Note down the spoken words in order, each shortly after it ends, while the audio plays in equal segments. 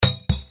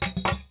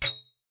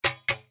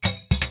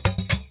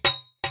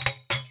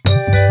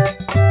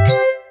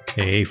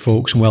Hey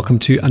folks, and welcome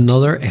to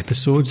another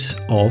episode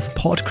of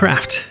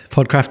Podcraft.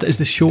 Podcraft is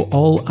the show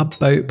all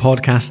about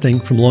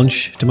podcasting, from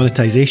launch to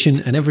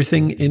monetization and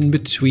everything in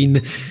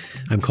between.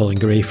 I'm Colin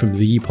Gray from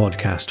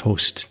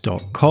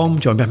thepodcasthost.com,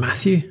 joined by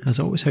Matthew. As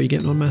always, how are you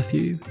getting on,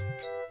 Matthew?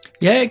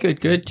 Yeah,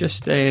 good.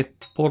 Just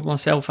poured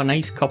myself a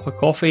nice cup of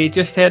coffee.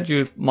 Just heard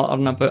you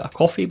muttering about a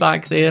coffee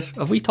bag there.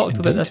 Have we talked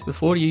about this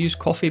before? You use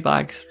coffee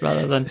bags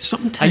rather than...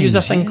 Sometimes, I use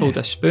a thing called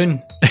a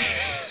spoon.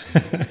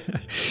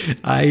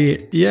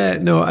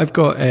 I've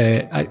got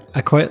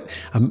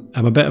I'm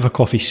a bit of a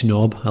coffee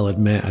snob, I'll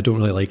admit. I don't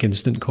really like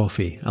instant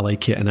coffee. I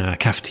like it in a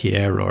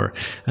cafetiere or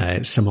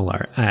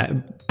similar,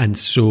 and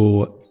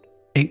so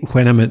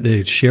when I'm at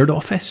the shared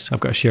office, I've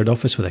got a shared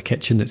office with a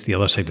kitchen that's the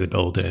other side of the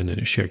building and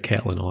a shared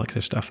kettle and all that kind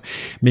of stuff.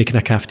 Making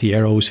a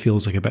cafetiere always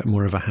feels like a bit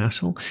more of a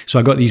hassle. So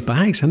I got these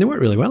bags and they work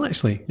really well,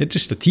 actually. It's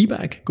just a tea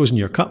bag, goes in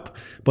your cup,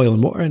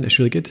 boiling water, and it's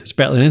really good. It's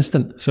better than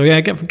instant. So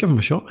yeah, give them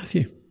a shot,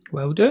 Matthew.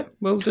 Will do.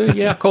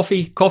 Yeah,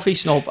 coffee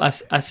snob, a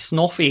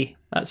snoffy.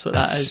 That's what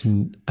that is.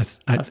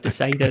 I've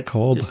decided.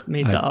 Just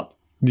made that up.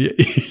 Yeah,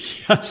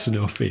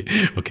 snoffy.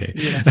 Okay.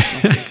 Yeah,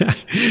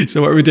 snoffy.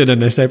 So what are we doing in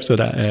this episode,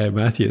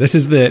 Matthew? This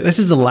is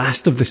the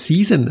last of the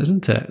season,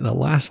 isn't it? The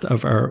last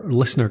of our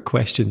listener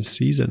questions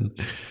season.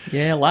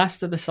 Yeah,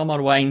 last of the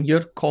summer wine.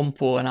 Your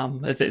compo, and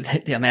I'm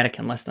the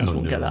American listeners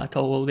won't get that at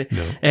all, will they?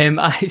 No.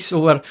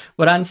 So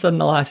we're answering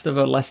the last of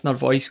our listener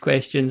voice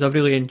questions. I've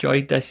really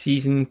enjoyed this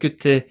season.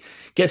 Good to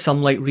get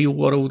some like real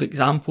world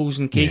examples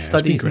and case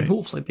studies, and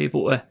hopefully be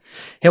able to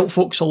help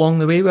folks along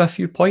the way with a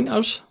few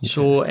pointers. Yeah.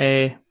 So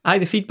the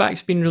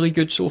feedback's been really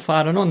good so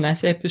far, and on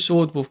this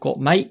episode we've got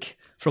Mike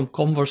from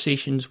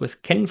Conversations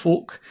with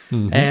Kinfolk.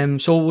 Mm-hmm.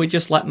 So we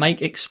just let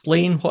Mike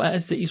explain what it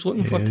is that he's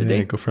looking for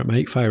today. Go for it,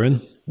 Mike. Fire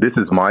in. This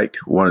is Mike,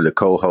 one of the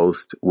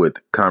co-hosts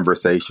with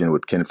Conversation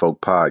with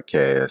Kinfolk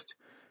podcast.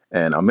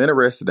 And I'm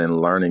interested in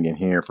learning and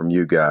hearing from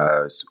you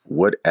guys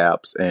what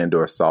apps and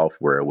or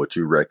software would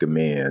you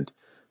recommend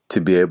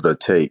to be able to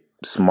take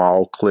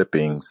small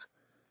clippings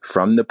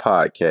from the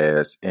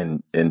podcast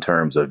in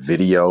terms of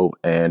video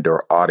and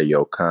or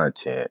audio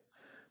content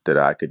that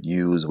I could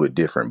use with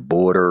different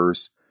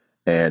borders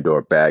and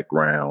or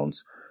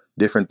backgrounds,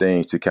 different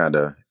things to kind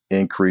of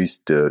increase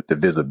the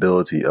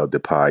visibility of the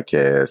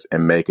podcast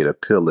and make it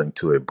appealing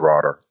to a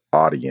broader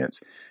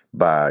audience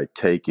by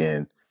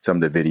taking some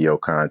of the video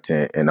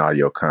content and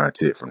audio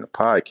content from the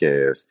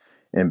podcast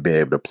and be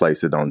able to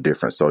place it on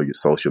different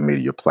social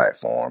media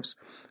platforms.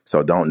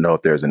 So don't know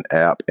if there's an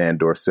app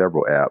and or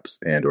several apps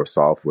and or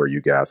software you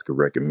guys could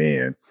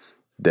recommend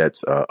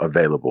that's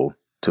available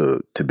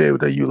to be able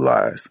to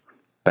utilize.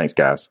 Thanks,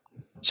 guys.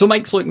 So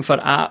Mike's looking for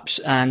apps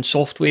and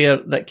software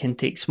that can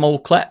take small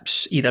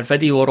clips, either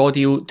video or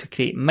audio, to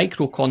create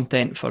micro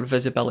content for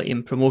visibility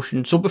and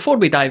promotion. So before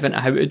we dive into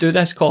how to do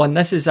this, Colin,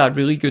 this is a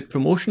really good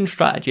promotion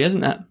strategy,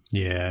 isn't it?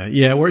 Yeah,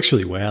 it works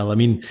really well. I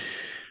mean,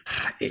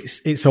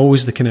 it's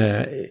always the kind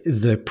of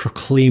the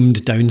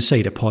proclaimed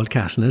downside of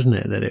podcasting, isn't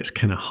it? That it's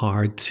kind of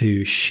hard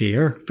to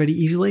share very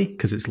easily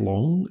because it's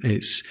long.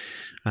 It's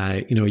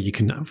you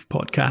can have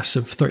podcasts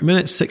of 30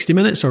 minutes, 60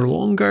 minutes or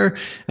longer.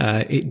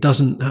 It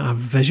doesn't have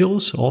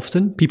visuals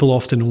often. People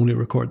often only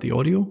record the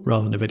audio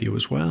rather than the video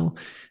as well.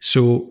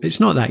 So it's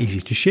not that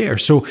easy to share.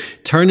 So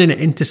turning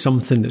it into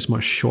something that's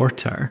much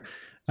shorter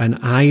and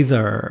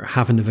either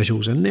having the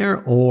visuals in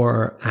there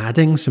or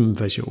adding some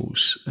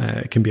visuals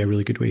can be a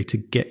really good way to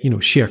get,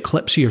 share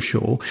clips of your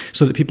show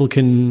so that people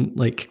can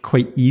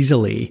quite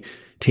easily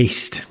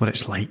taste what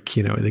it's like.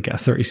 They get a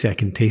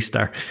 30-second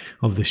taster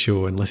of the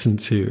show and listen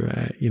to,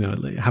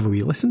 have a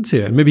wee listen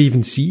to it, and maybe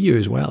even see you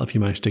as well if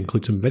you manage to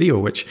include some video,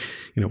 which,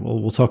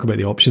 we'll talk about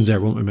the options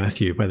there, won't we,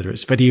 Matthew, whether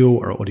it's video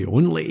or audio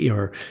only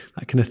or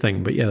that kind of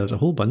thing. But yeah, there's a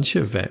whole bunch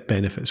of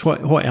benefits.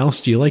 What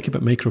else do you like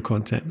about micro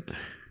content?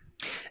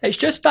 It's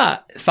just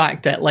that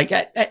fact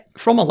that,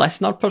 from a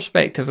listener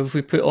perspective, if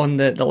we put on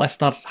the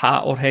listener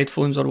hat or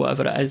headphones or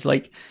whatever it is,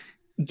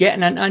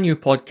 getting into a new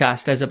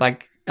podcast is a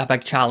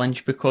big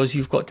challenge because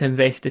you've got to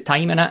invest the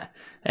time in it.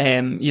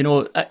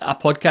 A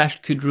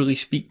podcast could really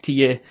speak to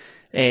you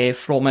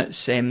from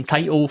its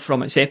title,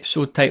 from its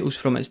episode titles,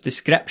 from its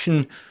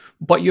description,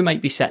 but you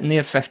might be sitting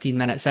there 15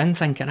 minutes in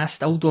thinking, I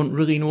still don't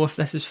really know if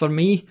this is for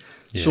me.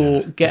 Yeah.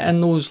 So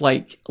getting those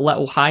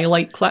little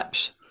highlight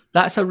clips,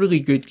 that's a really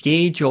good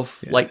gauge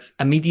of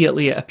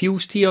immediately it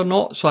appeals to you or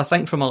not. So I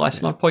think from a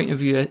listener point of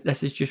view,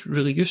 this is just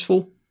really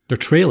useful. They're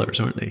trailers,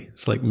 aren't they?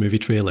 It's like movie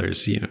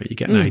trailers. You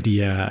get an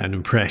idea, an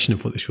impression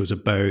of what the show's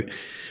about, an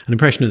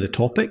impression of the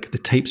topic, the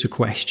types of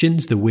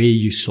questions, the way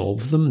you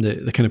solve them,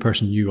 the kind of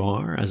person you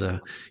are as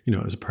a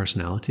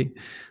personality.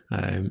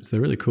 So they're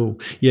really cool.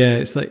 Yeah,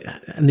 it's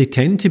and they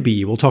tend to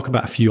be, we'll talk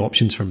about a few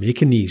options for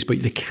making these,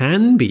 but they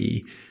can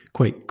be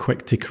quite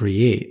quick to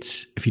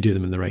create if you do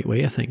them in the right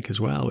way, I think,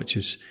 as well, which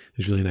is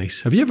really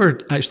nice. Have you ever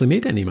actually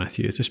made any,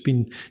 Matthew? Has this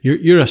been,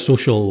 you're a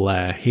social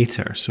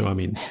hater, so I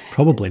mean,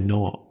 probably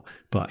not,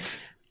 but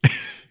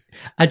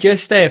I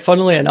just,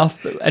 funnily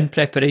enough, in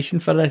preparation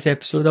for this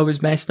episode, I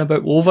was messing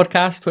about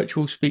Overcast, which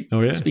we'll speak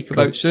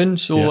about soon.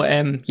 So,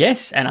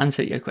 yes, in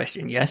answer to your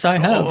question, yes, I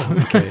have.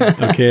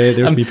 Oh, okay.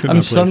 There's me putting I'm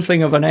my place.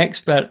 something of an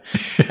expert.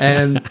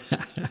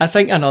 I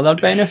think another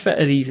benefit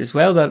of these as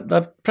well,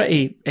 they're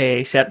pretty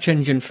search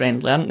engine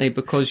friendly, aren't they?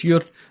 Because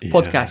your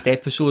podcast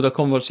episode, a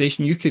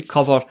conversation, you could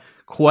cover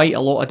quite a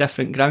lot of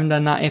different ground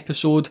in that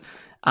episode.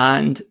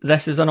 And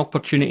this is an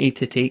opportunity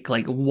to take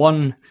like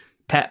one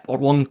tip or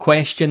one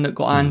question that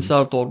got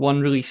answered or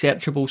one really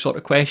searchable sort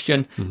of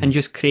question and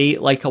just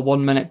create like a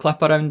 1 minute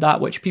clip around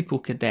that, which people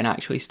could then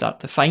actually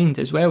start to find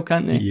as well,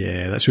 can't they?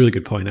 Yeah, that's a really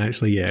good point,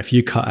 actually. Yeah, if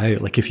you cut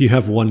out, like if you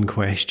have one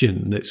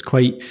question that's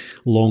quite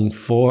long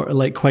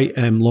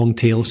long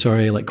tail,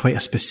 like quite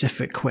a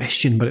specific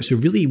question, but it's a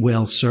really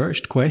well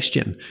searched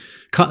question.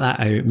 Cut that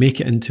out, make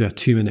it into a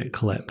 2 minute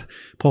clip,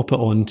 pop it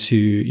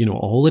onto,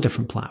 all the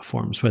different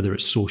platforms, whether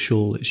it's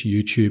social, it's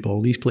YouTube,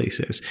 all these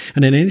places.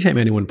 And then anytime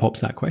anyone pops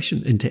that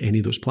question into any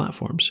of those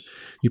platforms,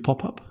 you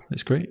pop up.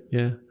 That's great.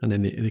 Yeah. And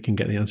then they can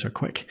get the answer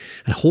quick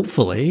and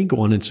hopefully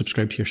go on and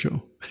subscribe to your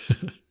show.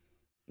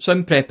 So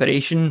in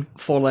preparation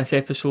for this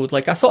episode,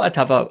 I thought I'd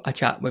have a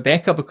chat with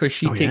Becca because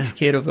she takes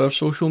care of our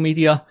social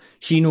media.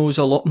 She knows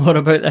a lot more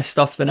about this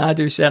stuff than I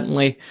do,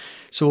 certainly.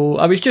 So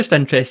I was just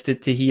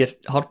interested to hear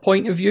her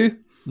point of view.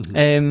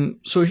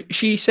 So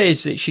she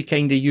says that she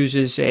kind of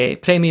uses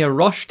Premiere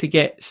Rush to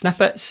get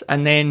snippets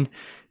and then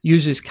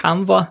uses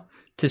Canva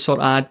to sort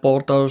of add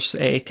borders,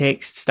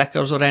 text,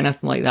 stickers or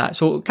anything like that.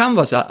 So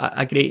Canva's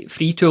a great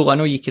free tool. I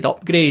know you could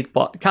upgrade,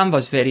 but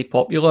Canva's very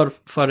popular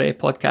for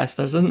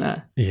podcasters, isn't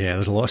it? Yeah,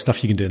 there's a lot of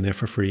stuff you can do in there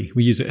for free.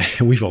 We use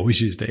it. We've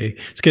always used it.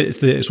 It's good.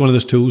 It's one of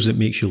those tools that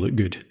makes you look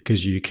good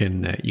because you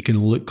can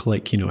look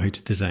like you know how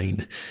to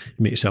design,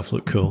 make yourself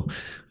look cool.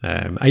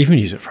 I even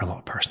use it for a lot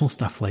of personal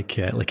stuff like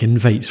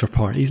invites for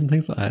parties and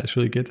things like that. It's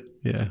really good.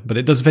 Yeah, but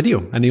it does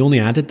video, and they only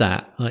added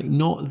that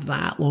not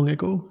that long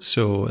ago,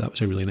 so that was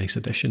a really nice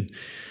addition.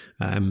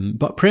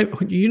 But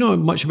you know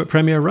much about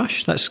Premiere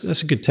Rush? That's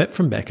a good tip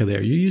from Becca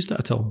there. You used it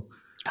at all?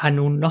 I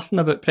know nothing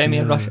about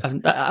Premiere Rush.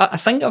 I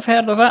think I've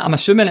heard of it. I'm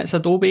assuming it's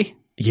Adobe.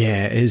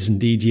 Yeah, it is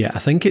indeed. Yeah, I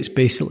think it's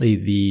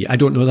basically I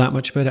don't know that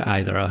much about it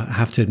either, I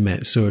have to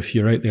admit. So if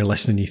you're out there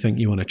listening, you think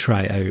you want to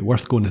try it out,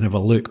 worth going and have a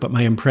look. But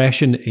my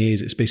impression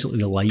is it's basically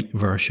the light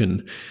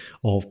version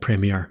of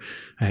Premiere.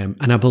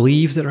 And I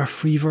believe there are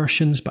free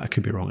versions, but I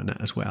could be wrong on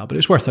that as well. But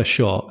it's worth a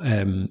shot.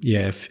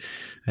 If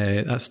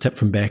that's a tip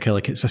from Becca.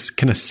 It's a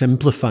kind of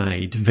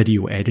simplified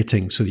video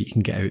editing so that you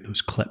can get out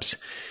those clips.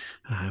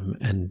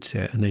 And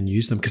then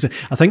use them, because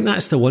I think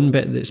that's the one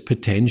bit that's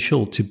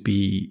potential to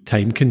be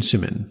time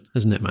consuming,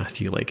 isn't it,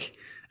 Matthew?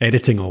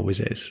 Editing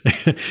always is,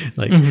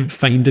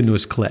 finding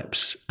those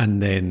clips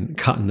and then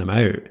cutting them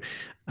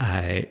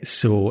out.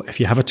 So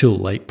if you have a tool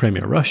like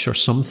Premiere Rush or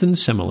something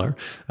similar,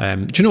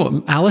 do you know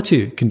what?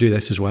 Alitu can do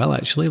this as well,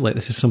 actually.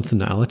 This is something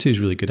that Alitu is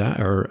really good at,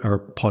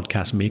 our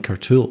podcast maker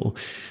tool.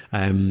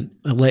 It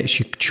lets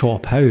you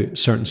chop out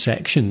certain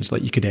sections,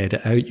 you could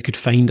edit out, you could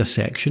find a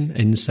section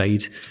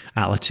inside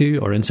Alitu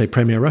or inside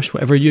Premiere Rush,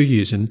 whatever you're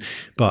using.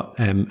 But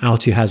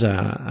Alitu has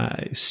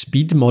a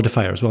speed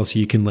modifier as well, so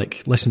you can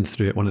listen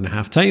through it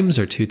 1.5 times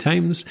or 2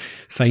 times,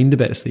 find the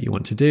bits that you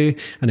want to do,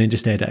 and then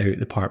just edit out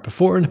the part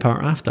before and the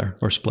part after,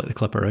 or split the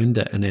clip around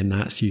it, and then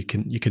you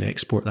can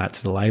export that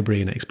to the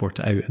library and export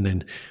it out, and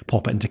then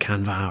pop it into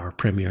Canva or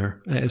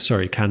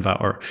Canva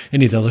or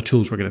any of the other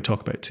tools we're going to talk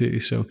about too.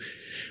 So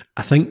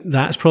I think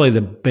that's probably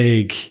the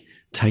big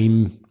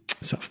time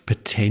sort of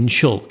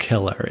potential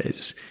killer,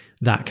 is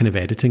that kind of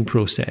editing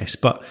process.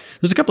 But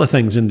there's a couple of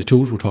things in the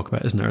tools we'll talk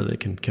about, isn't there, that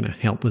can kind of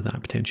help with that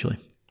potentially.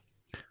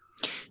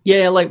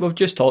 Yeah, we've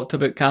just talked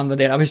about Canva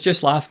there. I was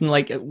just laughing,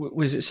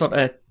 was it sort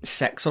of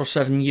 6 or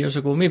 7 years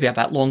ago, maybe a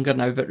bit longer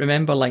now, but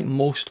remember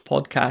most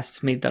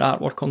podcasts made their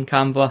artwork on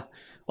Canva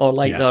or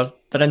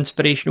their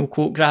inspirational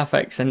quote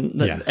graphics,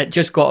 and it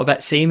just got a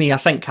bit samey. I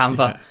think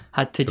Canva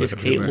had to just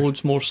create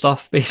loads more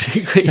stuff,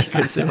 basically,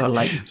 because they were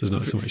there's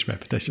not so much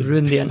repetition.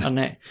 Ruined the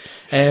internet.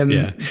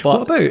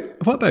 But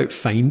what about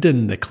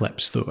finding the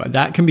clips though?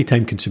 That can be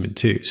time consuming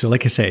too. So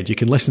like I said, you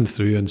can listen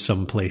through in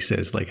some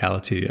places like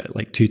Alitu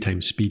at 2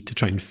 times speed to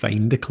try and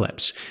find the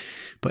clips.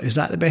 But is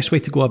that the best way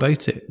to go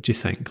about it, do you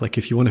think?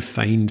 If you want to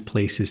find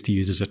places to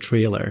use as a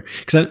trailer,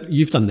 because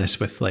you've done this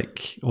with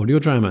audio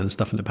drama and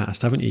stuff in the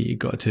past, haven't you? You've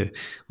got to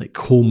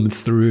comb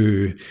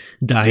through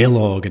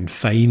dialogue and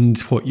find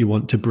what you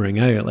want to bring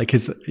out.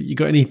 You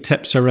got any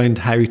tips around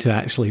how to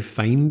actually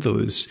find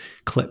those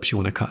clips you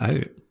want to cut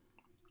out?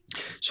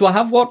 So I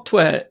have worked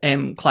with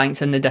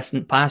clients in the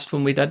distant past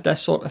when we did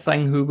this sort of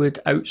thing who would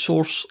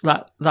outsource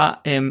that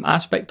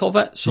aspect of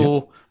it.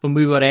 So when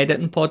we were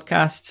editing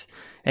podcasts,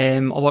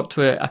 I worked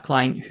with a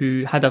client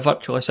who had a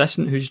virtual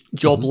assistant whose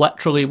job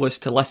literally was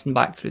to listen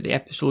back through the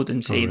episode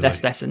and say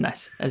this, and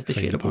this as the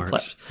shareable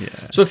clips. Yeah.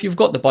 So if you've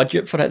got the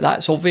budget for it,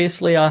 that's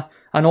obviously an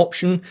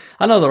option.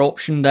 Another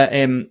option that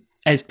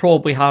is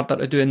probably harder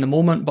to do in the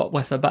moment, but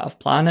with a bit of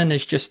planning,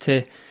 is just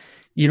to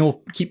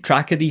keep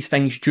track of these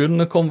things during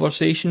the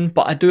conversation.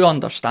 But I do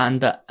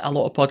understand that a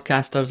lot of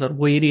podcasters are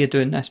wary of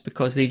doing this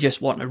because they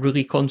just want to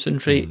really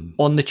concentrate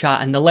on the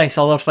chat, and the less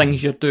other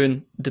things you're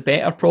doing, the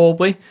better,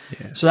 probably.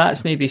 Yeah. So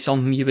that's maybe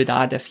something you would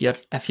add if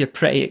you're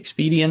pretty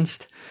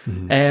experienced.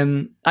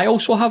 I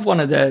also have one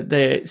of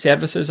the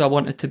services I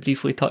wanted to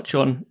briefly touch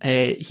on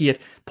here.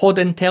 Pod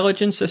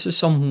Intelligence. This is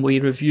something we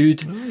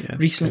reviewed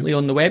recently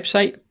on the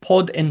website.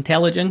 Pod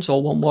Intelligence,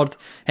 all one word.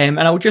 And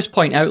I'll just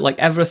point out, like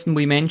everything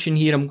we mention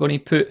here, I'm going to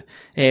put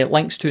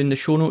links to in the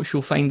show notes.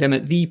 You'll find them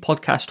at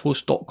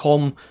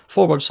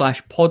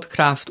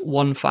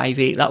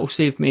thepodcasthost.com/podcraft158. That will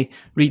save me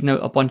reading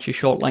out a bunch of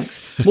short links,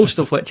 most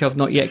of which I've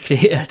not yet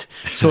created.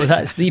 So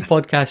that's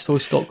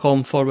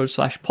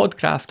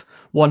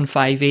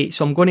thepodcasthost.com/podcraft158.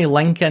 So I'm going to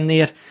link in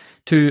there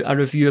to a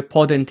review of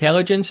Pod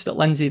Intelligence that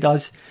Lindsay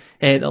did,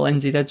 and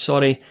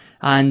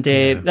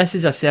this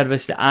is a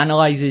service that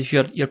analyzes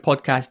your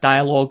podcast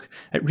dialogue.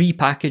 It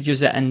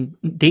repackages it in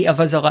data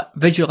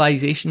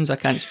visualizations, I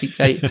can't speak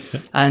right,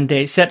 and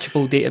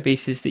searchable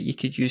databases that you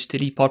could use to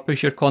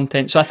repurpose your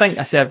content. So I think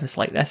a service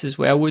like this as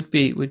well would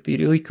be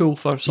really cool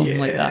for something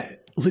like that.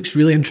 Looks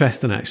really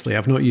interesting, actually.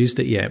 I've not used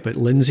it yet, but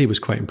Lindsay was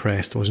quite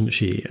impressed, wasn't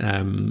she,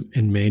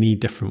 in many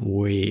different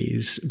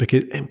ways,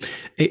 because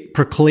it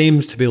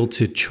proclaims to be able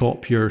to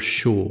chop your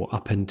show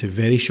up into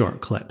very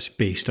short clips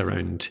based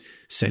around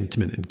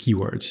sentiment and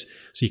keywords.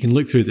 So you can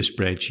look through the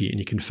spreadsheet and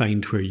you can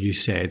find where you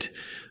said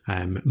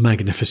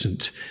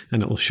magnificent,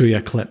 and it'll show you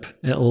a clip.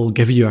 It'll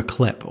give you a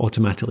clip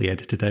automatically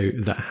edited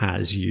out that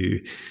has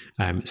you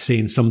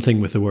saying something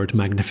with the word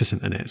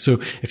magnificent in it. So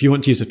if you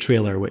want to use a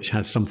trailer which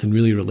has something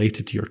really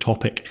related to your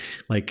topic,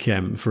 like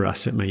for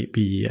us, it might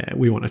be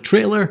we want a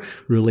trailer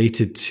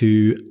related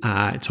to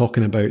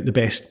talking about the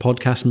best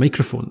podcast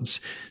microphones.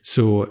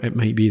 So it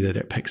might be that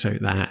it picks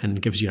out that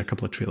and gives you a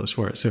couple of trailers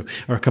for it, so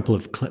or a couple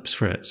of clips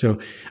for it. So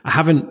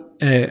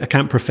I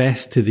can't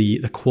profess to the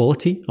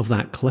quality of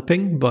that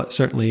clipping, but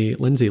certainly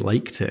Lindsay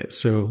liked it.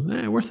 So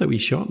worth a wee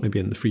shot maybe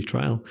in the free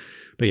trial.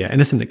 But yeah,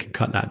 anything that can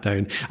cut that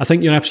down. I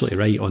think you're absolutely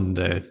right on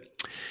the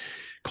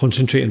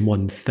concentrate on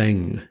one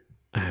thing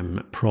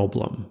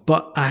problem.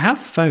 But I have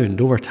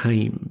found over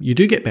time, you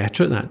do get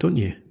better at that, don't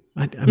you?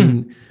 I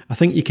mean, I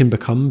think you can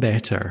become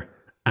better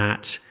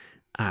at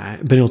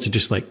being able to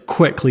just like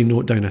quickly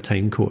note down a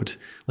time code.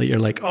 Like you're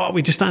like,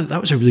 that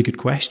was a really good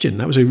question.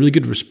 That was a really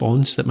good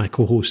response that my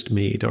co-host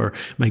made or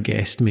my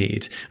guest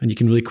made. And you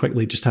can really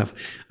quickly just have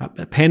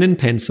a pen and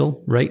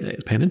pencil,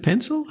 right? Pen and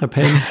pencil?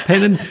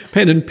 Pen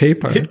and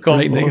paper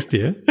right next to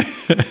you.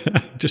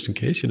 Just in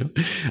case,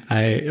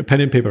 a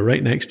pen and paper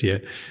right next to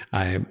you,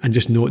 and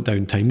just note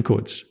down time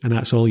codes. And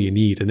that's all you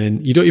need. And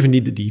then you don't even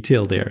need the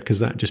detail there, because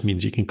that just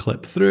means you can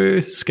skip through,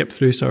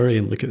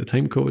 and look at the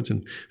time codes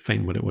and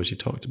find what it was you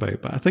talked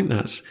about. But I think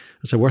that's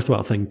a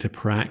worthwhile thing to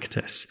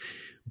practice.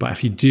 But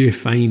if you do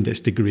find it's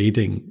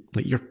degrading,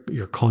 like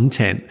your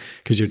content,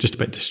 because you're just a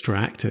bit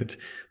distracted,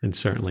 then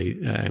certainly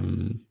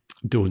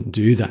don't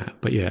do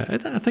that. But yeah,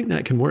 I think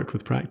that can work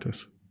with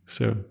practice.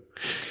 So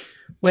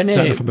is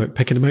that enough about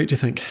picking them out, do you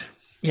think?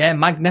 Yeah,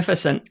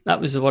 magnificent. That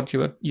was the word you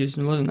were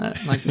using, wasn't it?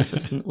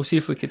 Magnificent. We'll see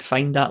if we could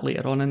find that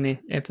later on in the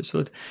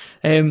episode.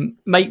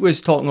 Mike was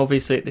talking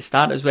obviously at the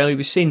start as well. He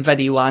was saying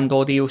video and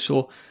audio.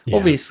 So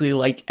obviously,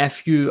 like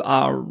if you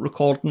are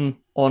recording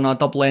on a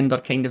double ender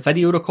kind of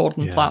video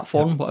recording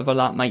platform, whatever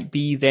that might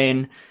be,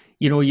 then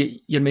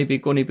you're maybe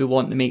going to be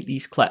wanting to make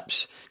these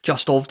clips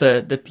just of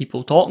the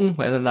people talking,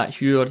 whether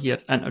that's you or your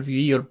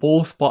interviewee or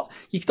both. But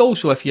you could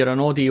also, if you're an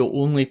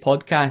audio-only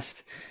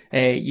podcast,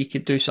 you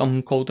could do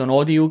something called an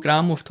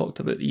audiogram. We've talked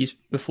about these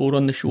before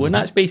on the show, and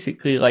that's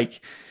basically like,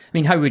 I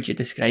mean, how would you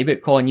describe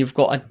it, Colin? You've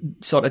got a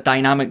sort of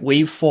dynamic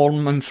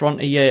waveform in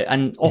front of you,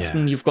 and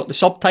often you've got the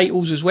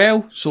subtitles as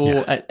well,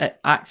 so it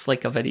acts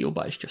like a video,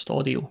 but it's just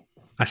audio.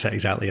 That's it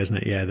exactly, isn't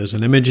it? Yeah, there's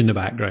an image in the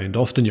background,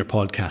 often your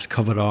podcast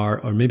cover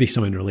art, or maybe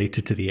something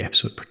related to the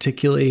episode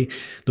particularly.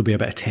 There'll be a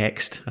bit of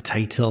text, a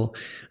title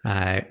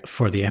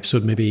for the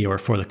episode maybe, or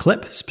for the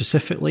clip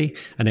specifically,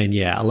 and then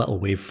a little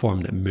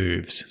waveform that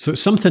moves. So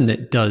it's something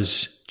that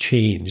does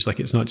change,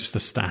 like it's not just a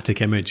static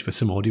image with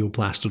some audio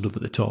plastered over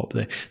the top.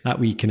 That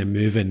wee kind of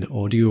moving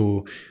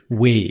audio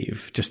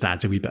wave just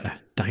adds a wee bit of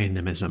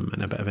dynamism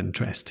and a bit of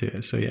interest to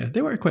it. So yeah,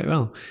 they work quite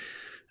well.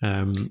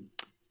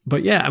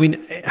 But yeah, I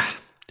mean,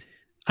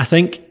 I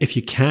think if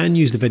you can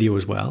use the video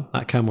as well,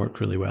 that can work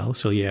really well.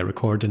 So yeah,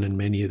 recording in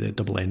many of the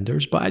double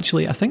enders. But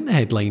actually, I think the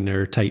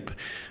headliner type,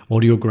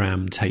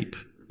 audiogram type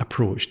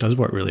approach does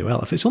work really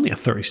well. If it's only a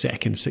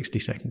 30-second,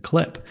 60-second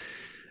clip,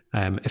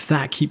 if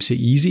that keeps it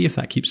easy, if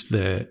that keeps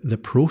the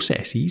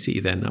process easy,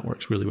 then that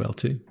works really well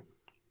too.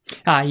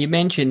 You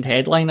mentioned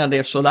Headliner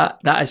there, so that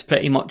is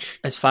pretty much,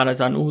 as far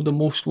as I know, the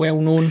most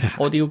well-known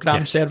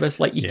audiogram service.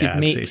 Like you could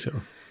make. I'd say so.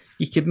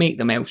 You could make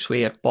them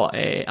elsewhere, but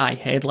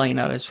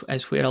Headliner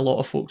is where a lot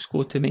of folks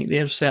go to make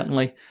theirs,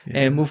 certainly.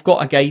 We've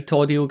got a guide to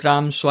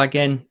audiograms, so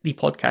again,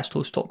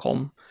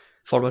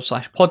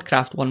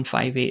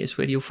 thepodcasthost.com/podcraft158 is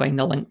where you'll find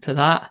a link to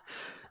that.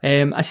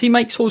 I see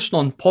Mike's hosting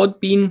on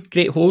Podbean,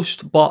 great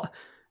host, but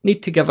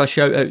need to give a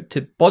shout out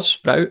to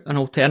Buzzsprout, an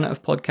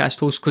alternative podcast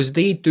host, because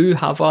they do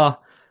have an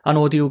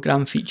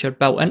audiogram feature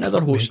built into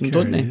their hosting,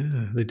 don't they?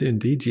 Yeah, they do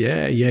indeed.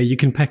 Yeah. You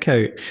can pick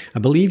out, I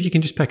believe you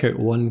can just pick out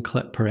one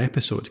clip per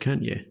episode,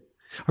 can't you?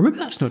 Or maybe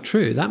that's not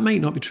true. That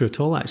might not be true at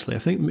all, actually. I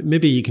think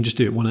maybe you can just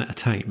do it one at a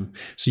time.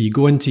 So you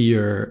go into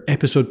your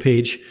episode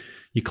page,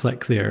 you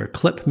click their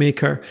clip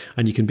maker,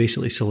 and you can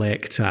basically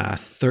select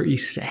 30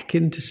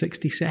 second to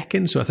 60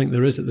 seconds. So I think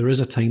there is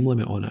a time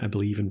limit on it, I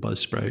believe, in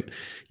Buzzsprout.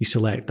 You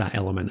select that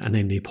element, and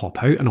then they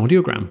pop out an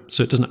audiogram.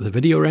 So it doesn't have the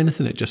video or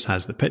anything. It just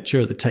has the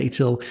picture, the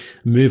title,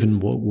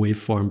 moving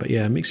waveform. But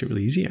yeah, it makes it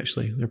really easy,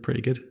 actually. They're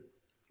pretty good.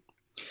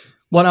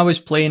 One I was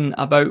playing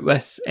about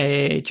with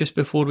just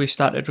before we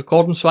started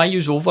recording. So I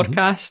use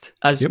Overcast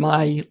as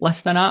my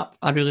listening app.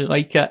 I really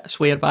like it. I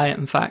swear by it,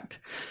 in fact.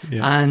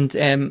 Yeah. And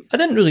I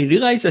didn't really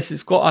realise this.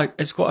 It's got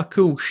a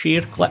cool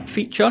share clip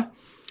feature.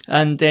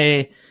 And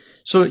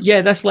so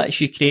yeah, this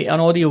lets you create an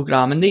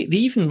audiogram, and they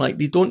even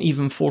they don't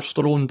even force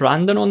their own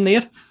branding on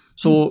there.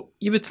 So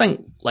you would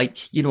think,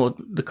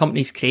 the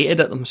company's created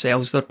it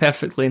themselves. They're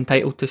perfectly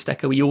entitled to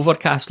stick a wee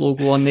Overcast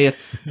logo on there,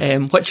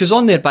 which is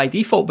on there by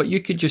default, but you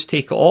could just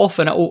take it off,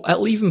 and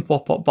it'll even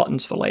pop up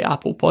buttons for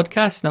Apple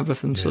Podcasts and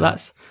everything. Yeah, so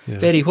that's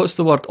very, what's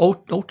the word?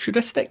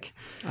 Altruistic?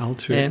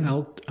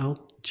 Altruistic.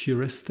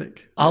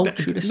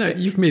 Altruistic. No,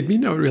 you've made me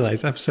not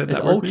realise I've said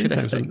that word many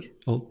times.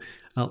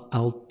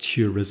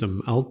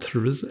 Altruism.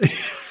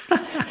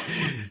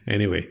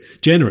 Anyway,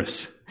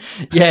 generous.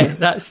 Yeah,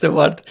 that's the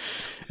word.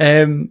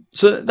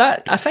 So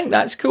that, I think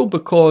that's cool,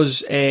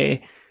 because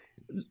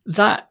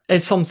that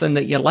is something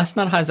that your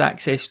listener has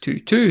access to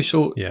too.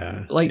 So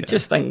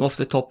just thinking off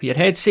the top of your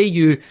head, say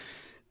you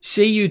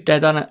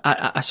did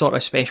a sort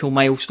of special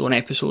milestone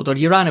episode, or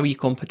you ran a wee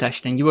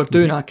competition and you were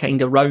doing a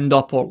kind of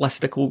roundup or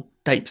listicle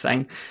type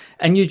thing,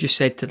 and you just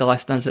said to the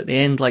listeners at the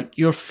end,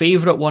 your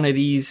favourite one of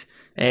these,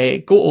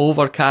 go to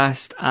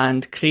Overcast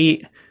and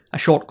create a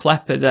short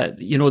clip of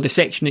the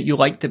section that you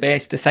liked the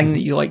best, the thing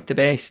that you liked the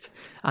best,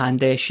 and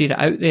share it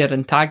out there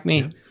and tag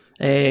me.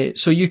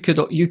 So you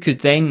could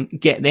then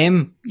get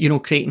them,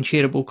 creating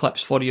shareable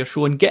clips for your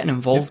show and getting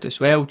involved as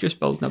well, just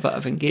building a bit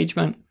of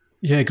engagement.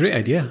 Yeah, great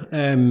idea.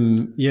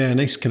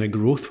 Nice kind of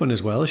growth one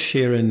as well,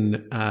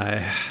 sharing,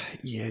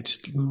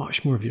 just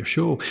much more of your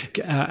show.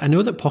 I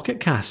know that Pocket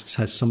Casts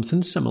has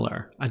something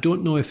similar. I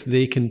don't know if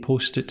they can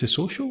post it to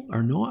social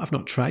or not. I've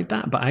not tried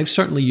that, but I've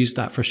certainly used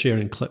that for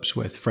sharing clips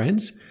with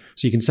friends.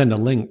 So you can send a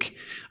link.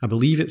 I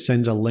believe it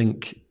sends a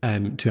link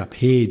to a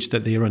page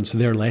that they run, so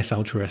they're less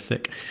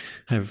altruistic.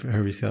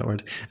 However you say that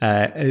word,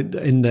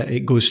 in that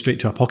it goes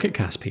straight to a Pocket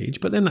Cast page.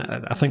 But then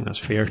I think that's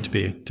fair, to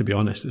be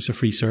honest. It's a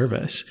free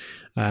service,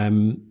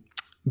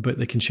 but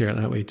they can share it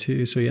that way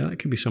too. So yeah, that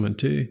could be something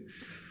too.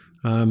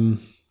 I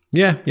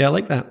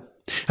like that.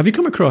 Have you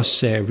come across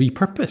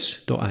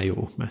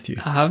repurpose.io, Matthew?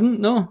 I haven't,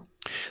 no.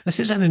 This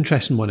is an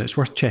interesting one. It's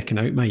worth checking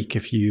out, Mike,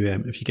 if you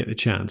get the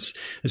chance.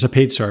 It's a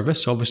paid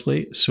service,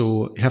 obviously,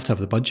 so you have to have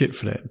the budget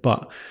for it.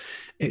 But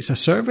it's a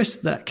service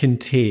that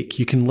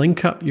you can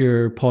link up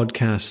your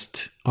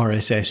podcast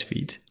RSS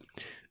feed,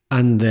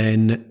 and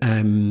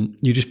then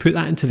you just put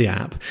that into the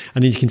app,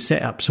 and then you can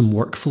set up some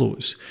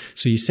workflows.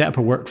 So you set up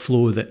a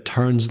workflow that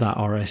turns that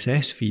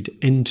RSS feed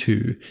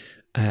into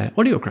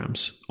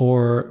audiograms,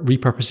 or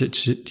repurpose it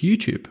to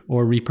YouTube,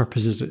 or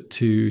repurposes it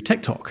to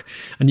TikTok.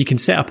 And you can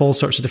set up all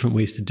sorts of different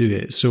ways to do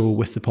it. So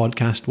with the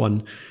podcast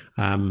one,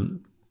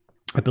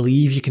 I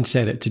believe you can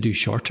set it to do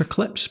shorter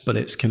clips, but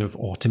it's kind of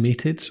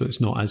automated, so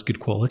it's not as good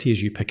quality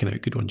as you picking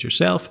out good ones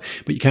yourself.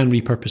 But you can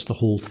repurpose the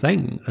whole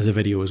thing as a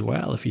video as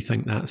well, if you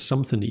think that's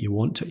something that you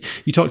want to.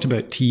 You talked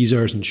about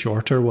teasers and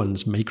shorter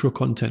ones, micro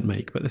content,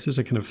 Mike, but this is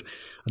a kind of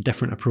a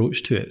different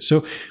approach to it.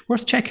 So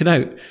worth checking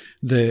out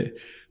the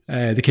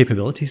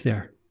capabilities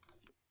there.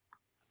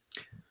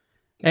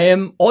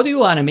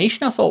 Audio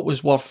animation, I thought,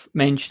 was worth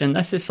mentioning.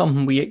 This is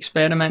something we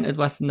experimented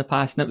with in the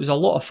past, and it was a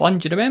lot of fun.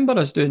 Do you remember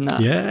us doing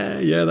that?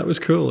 Yeah, that was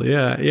cool.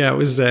 Yeah, it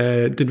was.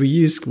 Did we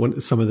use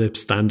some of the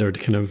standard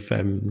kind of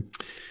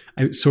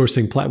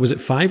outsourcing? Was it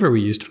Fiverr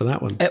we used for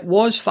that one? It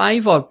was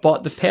Fiverr,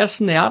 but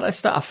the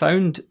artist that I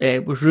found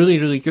was really,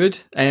 really good.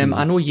 I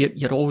know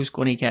you're always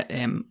going to get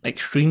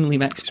extremely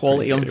mixed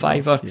quality on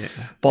Fiverr,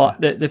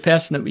 but the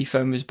person that we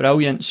found was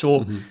brilliant.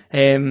 So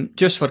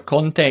just for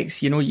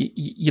context,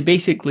 you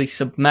basically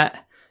submit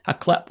a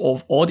clip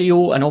of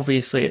audio, and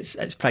obviously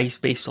it's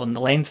priced based on the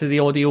length of the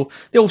audio.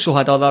 They also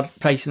had other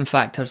pricing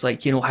factors,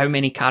 like, how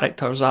many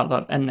characters are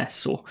there in this.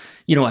 So,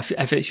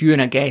 if it's you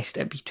and a guest,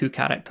 it'd be 2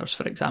 characters,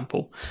 for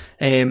example.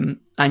 And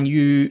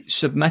you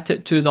submit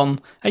it to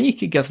them, and you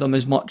could give them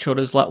as much or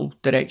as little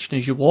direction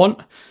as you want.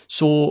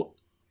 So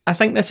I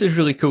think this is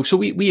really cool. So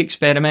we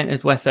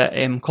experimented with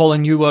it.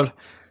 Colin, you were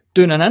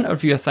doing an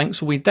interview, I think,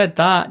 so we did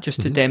that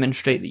just to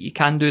demonstrate that you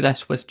can do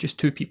this with just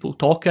 2 people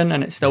talking,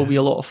 and it still be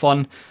a lot of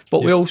fun.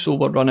 But we also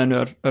were running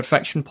our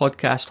fiction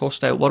podcast,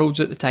 Hostile Worlds,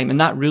 at the time, and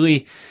that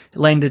really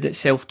lended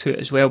itself to it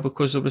as well,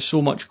 because there was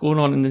so much going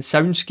on in the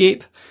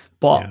soundscape.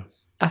 But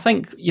I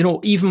think,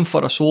 even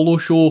for a solo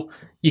show,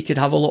 you could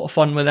have a lot of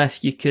fun with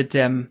this. You could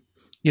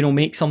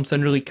make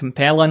something really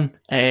compelling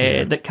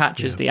that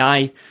catches the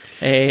eye.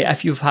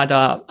 If you've had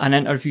an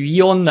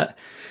interviewee on that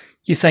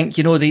you think,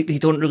 they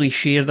don't really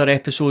share their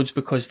episodes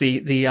because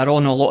they are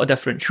on a lot of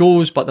different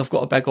shows, but they've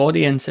got a big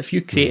audience. If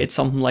you created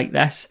something like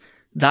this,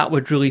 that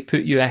would really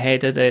put you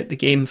ahead of the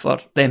game for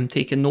them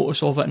taking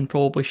notice of it and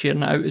probably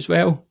sharing it out as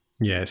well.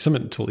 Yeah,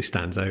 something totally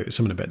stands out,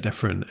 something a bit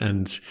different.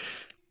 And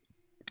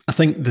I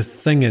think the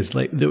thing is,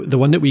 like, the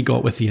one that we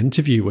got with the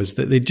interview was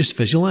that they just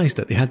visualized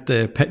it. They had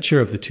the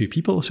picture of the two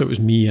people. So it was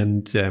me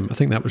and I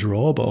think that was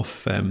Rob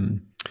off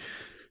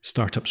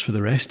Startups for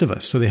the Rest of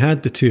Us. So they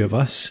had the two of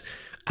us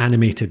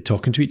animated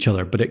talking to each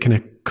other, but it kind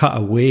of cut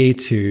away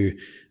to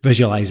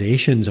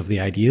visualizations of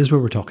the ideas we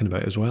were talking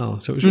about as well.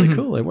 So it was really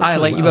cool. It worked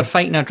really well. You were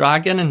fighting a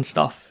dragon and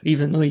stuff,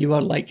 even though you were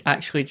like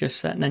actually just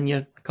sitting in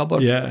your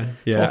cupboard. Yeah.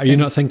 Are you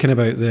not thinking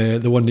about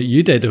the one that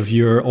you did of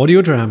your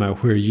audio drama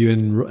where you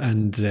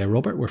and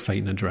Robert were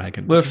fighting a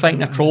dragon? We were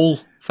fighting a troll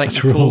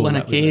in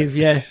a cave.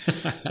 Yeah.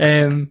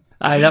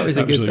 That was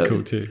a good. Really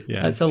cool too.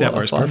 Yeah, that's a lot of fun. It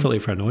works perfectly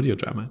for an audio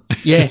drama.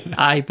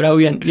 Yeah,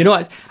 brilliant.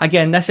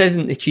 Again, this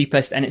isn't the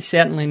cheapest, and it's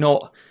certainly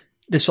not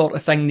the sort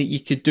of thing that you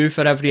could do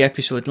for every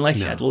episode unless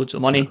you had loads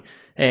of money.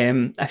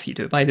 If you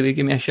do, by the way,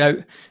 give me a shout.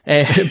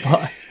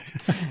 But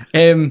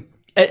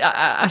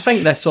I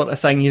think this sort of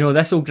thing,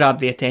 this will grab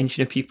the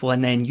attention of people,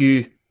 and then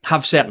you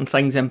have certain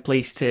things in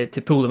place to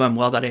pull them in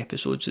with other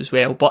episodes as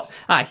well. But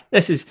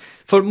this is,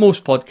 for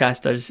most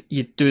podcasters,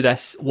 you do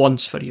this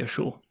once for your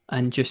show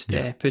and just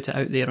put it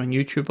out there on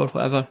YouTube or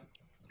whatever.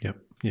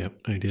 Yep,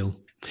 ideal.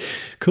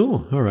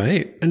 Cool, all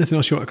right. Anything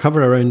else you want to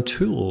cover around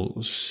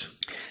tools?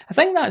 I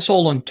think that's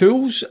all on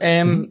tools.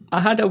 I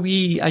had a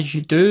wee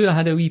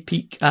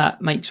peek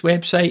at Mike's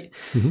website.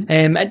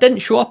 It didn't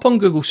show up on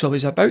Google, so I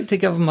was about to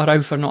give him a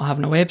row for not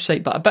having a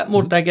website, but a bit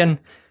more digging.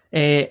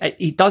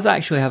 He does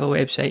actually have a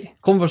website,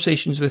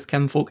 Conversations with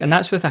Kinfolk, and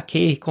that's with a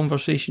K,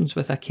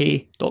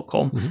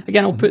 conversationswithak.com.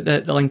 Again, I'll put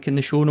the link in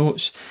the show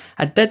notes.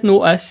 I did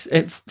notice,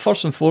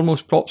 first and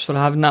foremost, props for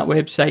having that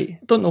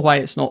website. Don't know why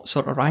it's not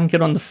sort of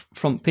ranking on the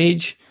front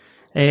page,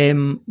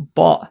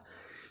 but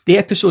the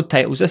episode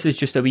titles, this is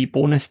just a wee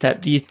bonus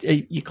tip. Do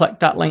you click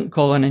that link,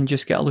 Colin, and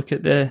just get a look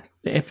at the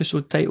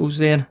episode titles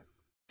there?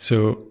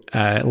 So,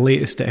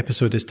 latest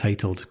episode is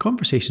titled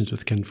Conversations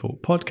with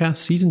Kinfolk Podcast,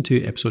 Season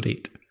 2, Episode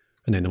 8.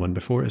 And then the one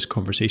before is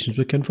Conversations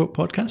with Kinfolk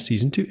Podcast,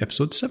 Season 2,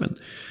 Episode 7.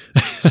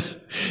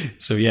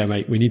 So yeah,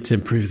 Mike, we need to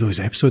improve those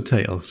episode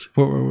titles.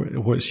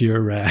 What's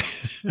your...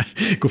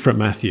 Go for it,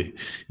 Matthew.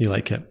 You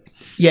like it?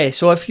 Yeah,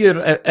 so if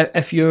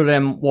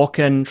you're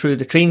walking through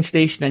the train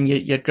station and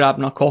you're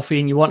grabbing a coffee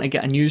and you want to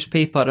get a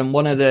newspaper, and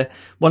one of the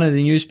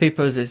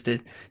newspapers is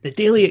the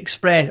Daily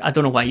Express. I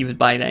don't know why you would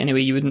buy that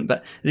anyway. You wouldn't,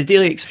 but the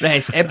Daily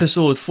Express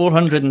episode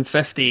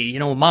 450.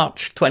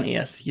 March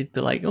 20th. You'd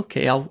be like,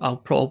 okay,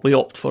 I'll probably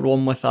opt for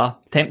one with a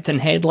tempting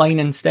headline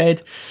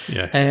instead.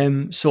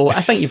 Yes. So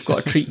I think you've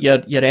got to treat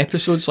your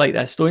episodes like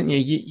this, don't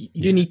you?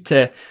 You need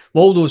to,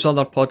 all those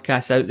other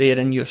podcasts out there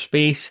in your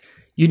space,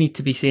 you need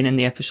to be saying in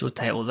the episode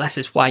title, this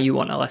is why you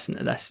want to listen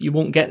to this. You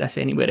won't get this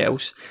anywhere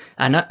else.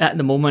 And at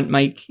the moment,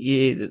 Mike,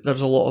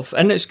 there's a lot of,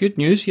 and it's good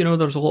news,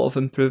 there's a lot of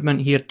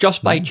improvement here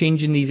just by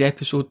changing these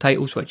episode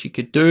titles, which you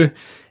could do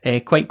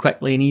quite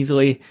quickly and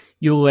easily.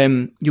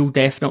 You'll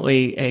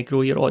definitely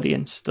grow your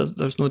audience.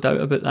 There's no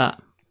doubt about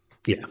that.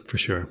 Yeah, for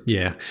sure.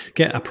 Yeah.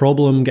 Get a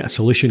problem, get a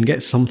solution,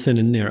 get something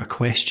in there, a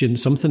question,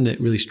 something that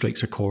really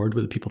strikes a chord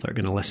with the people that are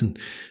going to listen.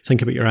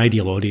 Think about your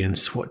ideal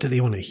audience. What do they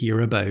want to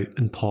hear about?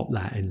 And pop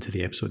that into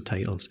the episode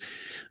titles.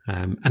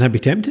 And I'd be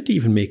tempted to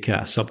even make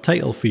a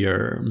subtitle for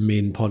your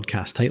main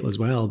podcast title as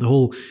well. The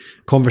whole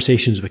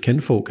Conversations with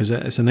Kinfolk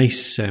it's a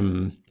nice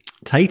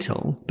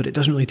title, but it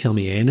doesn't really tell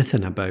me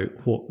anything about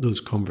what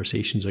those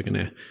conversations are going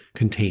to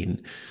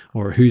contain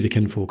or who the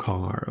kinfolk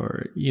are,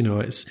 or,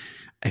 it's...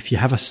 If you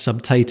have a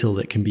subtitle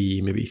that can be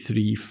maybe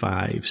 3,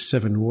 5,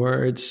 7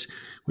 words,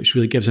 which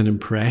really gives an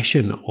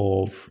impression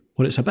of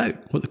what it's about,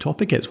 what the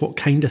topic is, what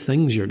kind of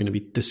things you're going to be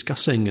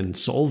discussing and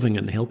solving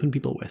and helping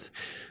people with,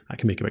 that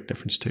can make a big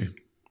difference too.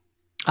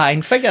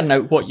 And figuring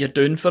out what you're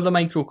doing for the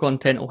micro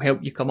content will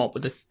help you come up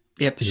with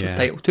the episode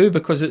title too,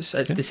 because it's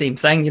the same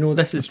thing.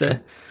 This is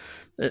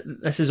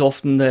this is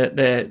often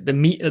the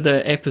meat of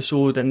the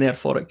episode, and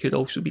therefore it could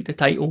also be the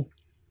title.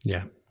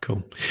 Yeah.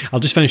 Cool.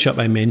 I'll just finish up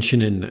by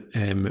mentioning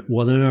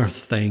one other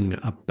thing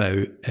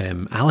about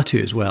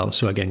Alitu as well.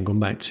 So again, going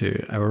back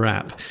to our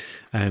app,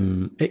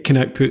 it can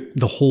output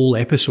the whole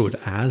episode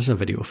as a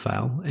video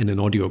file in an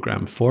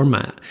audiogram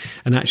format.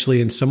 And actually,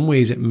 in some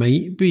ways, it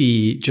might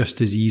be just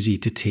as easy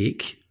to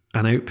take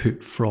an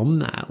output from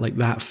that, like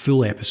that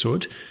full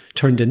episode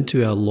turned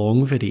into a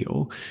long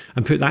video,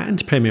 and put that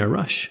into Premiere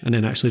Rush, and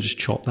then actually just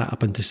chop that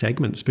up into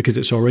segments, because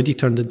it's already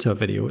turned into a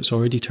video. It's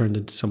already turned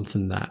into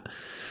something that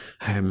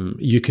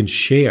you can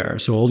share.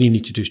 So all you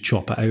need to do is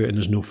chop it out, and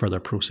there's no further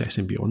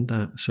processing beyond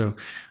that. So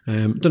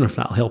don't know if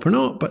that'll help or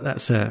not, but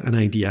that's an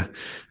idea.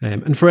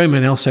 And for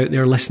anyone else out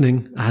there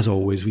listening, as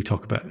always, we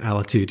talk about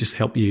Alitu, just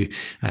help you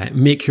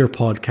make your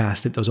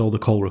podcast. It does all the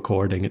call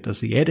recording, it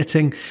does the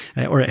editing,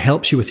 or it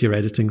helps you with your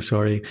editing,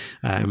 sorry.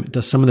 It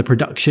does some of the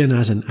production,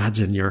 as in adds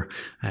in your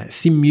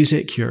theme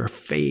music, your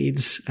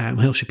fades,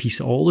 helps you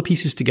piece all the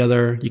pieces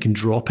together. You can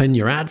drop in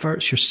your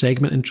adverts, your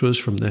segment intros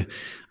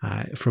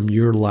from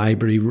your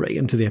library right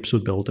into the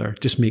episode builder.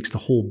 Just makes the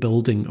whole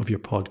building of your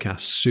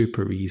podcast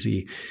super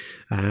easy.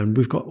 And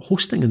we've got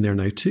hosting in there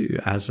now too,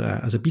 as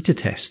a beta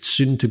test,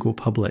 soon to go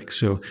public.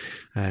 So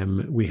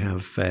we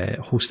have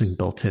hosting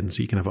built in,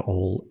 so you can have it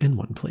all in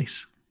one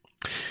place.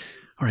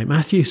 All right,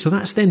 Matthew, so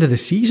that's the end of the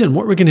season.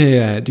 What are we going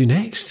to do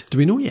next? Do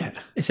we know yet?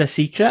 It's a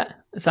secret.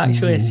 It's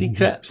actually a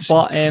secret.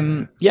 But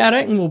yeah, I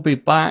reckon we'll be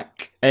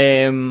back.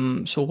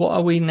 So what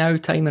are we now?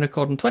 Time of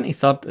recording,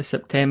 23rd of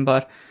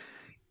September.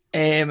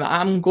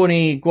 I'm going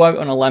to go out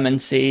on a limb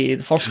and say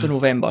the 1st of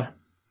November.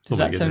 Does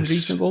that sound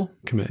reasonable?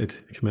 Committed.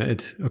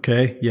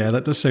 Okay. Yeah,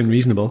 that does sound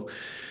reasonable.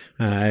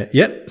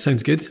 Yep,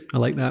 sounds good. I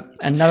like that.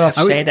 And now I've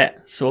said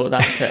it, so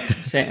that's it.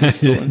 Set in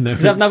stone.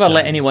 Because I've never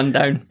let anyone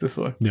down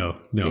before. No,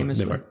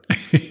 never.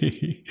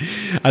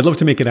 I'd love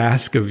to make an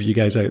ask of you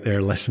guys out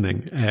there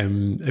listening.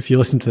 If you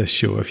listen to this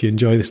show, if you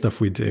enjoy the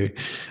stuff we do,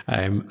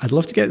 I'd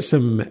love to get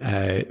some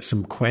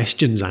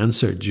questions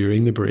answered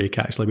during the break.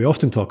 Actually, we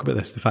often talk about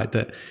this, the fact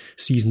that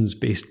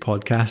seasons-based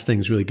podcasting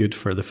is really good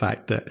for the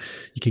fact that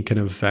you can kind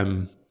of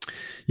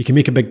you can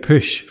make a big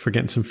push for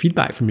getting some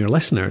feedback from your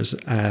listeners,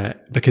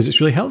 because it's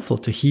really helpful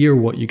to hear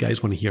what you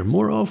guys want to hear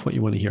more of, what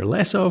you want to hear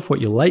less of, what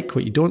you like,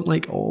 what you don't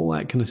like, all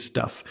that kind of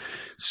stuff.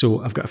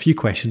 So I've got a few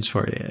questions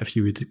for you. If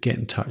you would get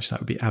in touch, that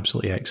would be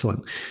absolutely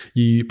excellent.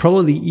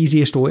 Probably the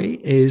easiest way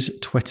is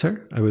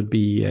Twitter. I would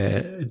be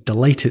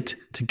delighted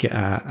to get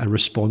a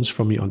response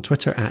from you on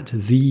Twitter at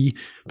The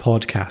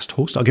Podcast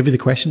Host. I'll give you the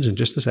questions in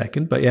just a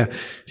second. But yeah,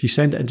 if you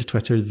send it into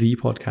Twitter, The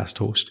Podcast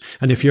Host.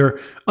 And if you're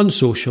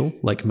unsocial,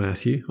 like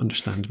Matthew,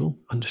 understandable,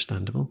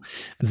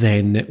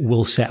 then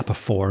we'll set up a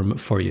form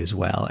for you as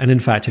well. And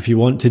in fact, if you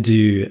want to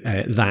do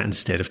that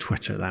instead of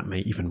Twitter, that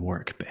might even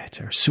work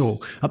better.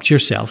 So up to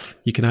yourself.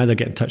 You can either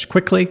get in touch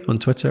quickly on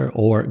Twitter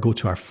or go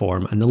to our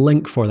form. And the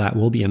link for that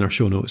will be in our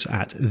show notes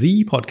at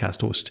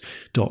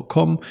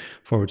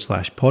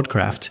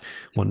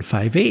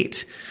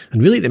thepodcasthost.com/podcraft158.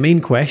 And really the main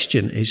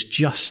question is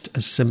just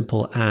as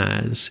simple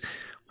as,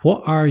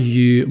 what are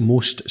you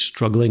most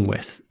struggling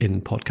with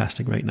in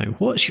podcasting right now?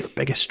 What's your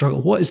biggest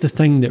struggle? What is the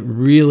thing that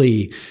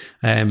really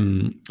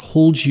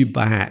holds you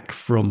back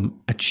from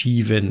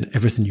achieving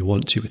everything you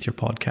want to with your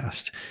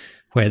podcast?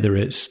 Whether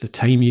it's the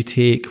time you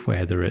take,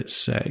 whether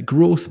it's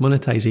growth,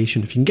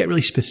 monetization, if you can get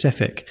really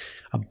specific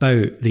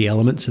about the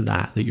elements of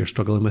that you're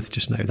struggling with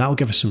just now, that'll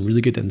give us some really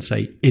good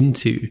insight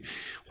into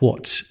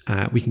what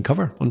we can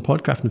cover on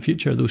Podcraft in the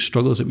future, those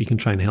struggles that we can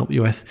try and help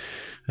you with,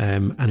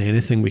 and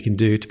anything we can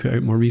do to put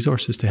out more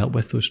resources to help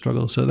with those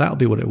struggles. So that'll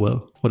be what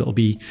it'll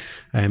be.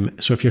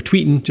 So if you're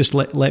tweeting, just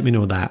let me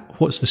know that.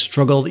 What's the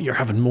struggle that you're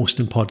having most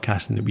in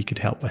podcasting that we could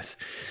help with?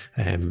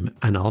 And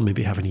I'll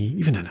maybe have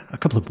even a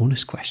couple of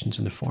bonus questions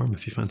in the form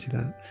if you fancy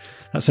that.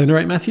 That sound all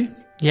right, Matthew?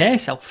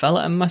 Yes, I'll fill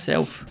it in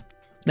myself.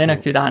 Then I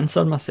could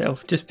answer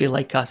myself, just be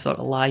like a sort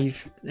of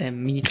live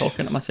me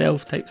talking to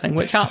myself type thing,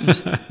 which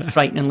happens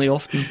frighteningly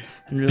often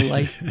in real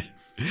life.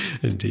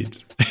 Indeed.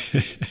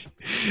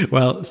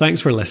 Well,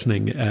 thanks for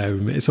listening.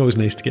 It's always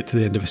nice to get to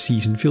the end of a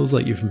season. Feels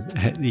like you've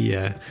hit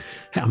a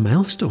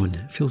milestone.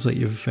 It feels like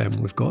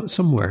we've got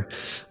somewhere.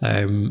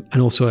 And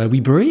also a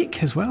wee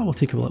break as well. We'll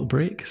take a little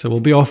break. So we'll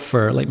be off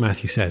for, like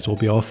Matthew says, we'll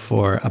be off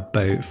for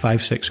about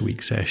 5-6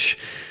 weeks-ish.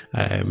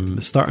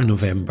 Start of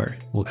November,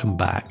 we'll come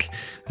back.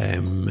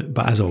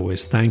 But as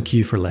always, thank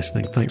you for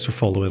listening. Thanks for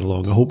following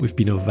along. I hope we've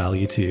been of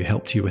value to you,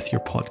 helped you with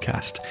your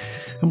podcast.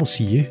 And we'll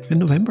see you in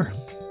November.